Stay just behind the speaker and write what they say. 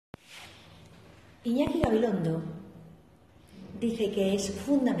Iñaki Gabilondo dice que es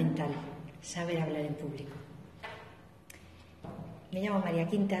fundamental saber hablar en público. Me llamo María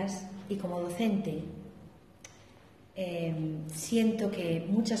Quintas y como docente siento que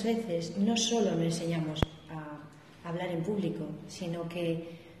muchas veces no solo no enseñamos a hablar en público, sino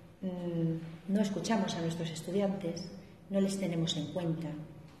que no escuchamos a nuestros estudiantes, no les tenemos en cuenta,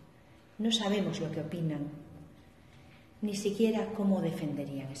 no sabemos lo que opinan, ni siquiera cómo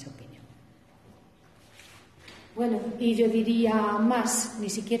defenderían esa opinión. Bueno, y yo diría más, ni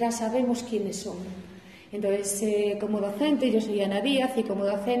siquiera sabemos quiénes son. Entonces, como docente, yo soy Ana Díaz y como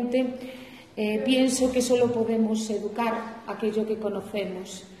docente pienso que solo podemos educar aquello que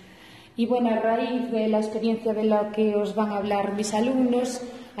conocemos. Y bueno, a raíz de la experiencia de la que os van a hablar mis alumnos,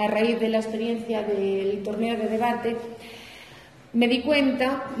 a raíz de la experiencia del torneo de debate,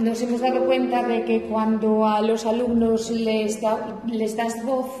 nos hemos dado cuenta de que cuando a los alumnos les das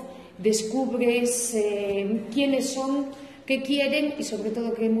voz, descubres quiénes son, qué quieren y sobre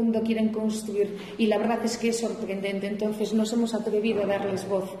todo qué mundo quieren construir. Y la verdad es que es sorprendente. Entonces nos hemos atrevido a darles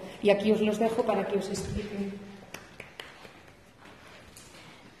voz. Y aquí os los dejo para que os expliquen.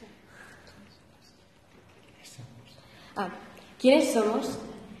 ¿Quiénes somos?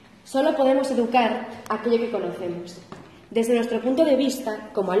 Solo podemos educar aquello que conocemos. Desde nuestro punto de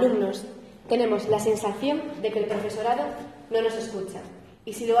vista, como alumnos, tenemos la sensación de que el profesorado no nos escucha.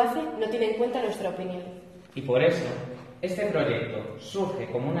 Y si lo hace, no tiene en cuenta nuestra opinión. Y por eso, este proyecto surge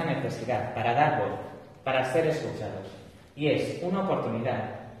como una necesidad para dar voz, para ser escuchados. Y es una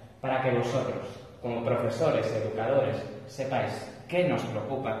oportunidad para que vosotros, como profesores y educadores, sepáis qué nos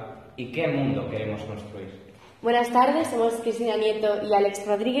preocupa y qué mundo queremos construir. Buenas tardes, somos Cristina Nieto y Alex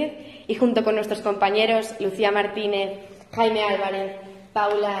Rodríguez, y junto con nuestros compañeros Lucía Martínez, Jaime Álvarez,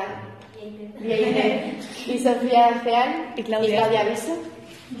 Paula Vieiner y Sofía Feal y Claudia Viso,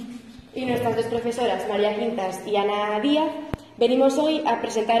 y nuestras dos profesoras, María Quintas y Ana Díaz, venimos hoy a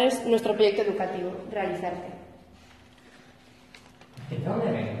presentaros nuestro proyecto educativo, Realizarte. ¿De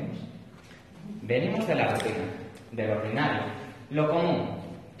dónde venimos? Venimos de la rutina, de lo ordinario, lo común,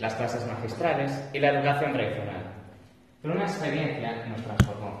 las clases magistrales y la educación tradicional. Pero una experiencia nos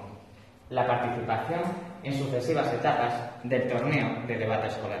transformó. La participación en sucesivas etapas del torneo de debate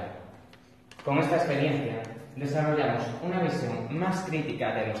escolar. Con esta experiencia desarrollamos una visión más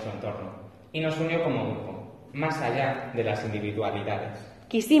crítica de nuestro entorno y nos unió como grupo, más allá de las individualidades.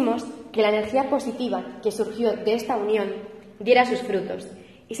 Quisimos que la energía positiva que surgió de esta unión diera sus frutos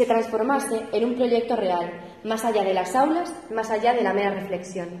y se transformase en un proyecto real, más allá de las aulas, más allá de la mera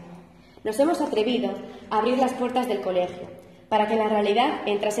reflexión. Nos hemos atrevido a abrir las puertas del colegio para que la realidad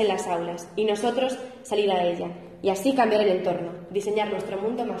entrase en las aulas y nosotros salir a ella, y así cambiar el entorno, diseñar nuestro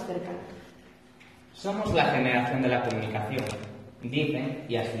mundo más cercano. Somos la generación de la comunicación, dicen,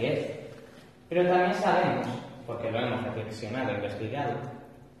 y así es. Pero también sabemos, porque lo hemos reflexionado e investigado,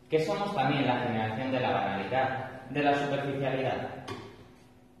 que somos también la generación de la banalidad, de la superficialidad.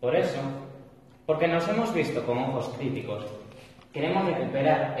 Por eso, porque nos hemos visto con ojos críticos, queremos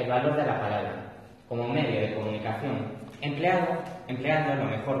recuperar el valor de la palabra como medio de comunicación, empleando lo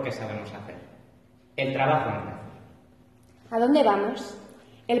mejor que sabemos hacer: el trabajo en red. ¿A dónde vamos?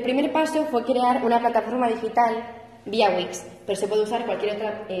 El primer paso fue crear una plataforma digital vía Wix, pero se puede usar cualquier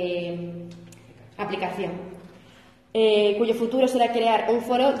otra aplicación, cuyo futuro será crear un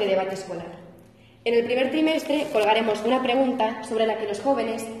foro de debate escolar. En el primer trimestre colgaremos una pregunta sobre la que los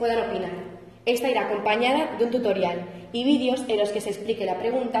jóvenes puedan opinar. Esta irá acompañada de un tutorial y vídeos en los que se explique la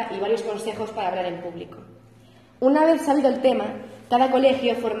pregunta y varios consejos para hablar en público. Una vez salido el tema, cada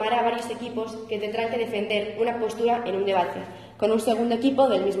colegio formará varios equipos que tendrán que defender una postura en un debate, con un segundo equipo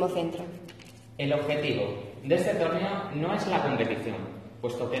del mismo centro. El objetivo de este torneo no es la competición,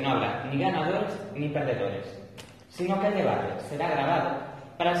 puesto que no habrá ni ganadores ni perdedores, sino que el debate será grabado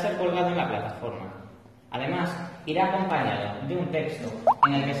para ser colgado en la plataforma. Además, irá acompañado de un texto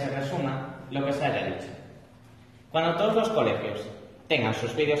en el que se resuma lo que se haya dicho. Cuando todos los colegios tengan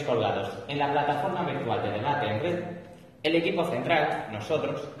sus vídeos colgados en la plataforma virtual de debate en red, el equipo central,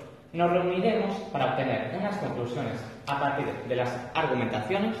 nosotros, nos reuniremos para obtener unas conclusiones a partir de las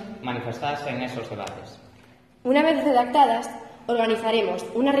argumentaciones manifestadas en esos debates. Una vez redactadas, organizaremos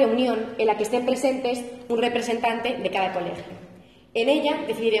una reunión en la que estén presentes un representante de cada colegio. En ella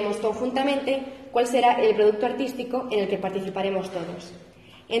decidiremos conjuntamente cuál será el producto artístico en el que participaremos todos.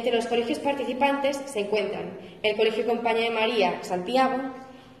 Entre los colegios participantes se encuentran el Colegio Compañía de María Santiago,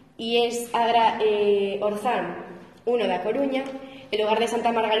 IES Adra Orzán 1 da Coruña, el Hogar de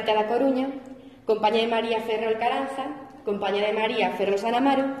Santa Margarita da Coruña, Compañía de María Ferrol Caranza, Compañía de María Ferrol San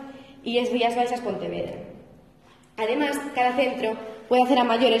Amaro y IES Rías Baixas Pontevedra. Además, cada centro puede hacer a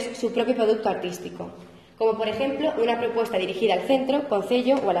mayores su propio producto artístico, como por ejemplo unha proposta dirigida al centro,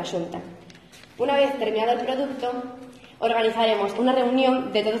 concello ou a la Xunta. Unha vez terminado el producto, organizaremos una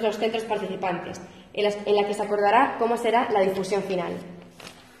reunión de todos los centros participantes, en la que se acordará cómo será la difusión final.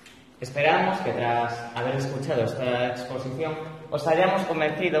 Esperamos que tras haber escuchado esta exposición os hayamos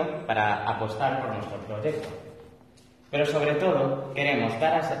convencido para apostar por nuestro proyecto. Pero sobre todo queremos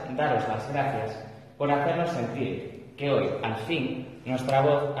daros las gracias por hacernos sentir que hoy, al fin, nuestra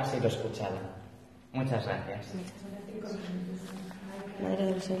voz ha sido escuchada. Muchas gracias.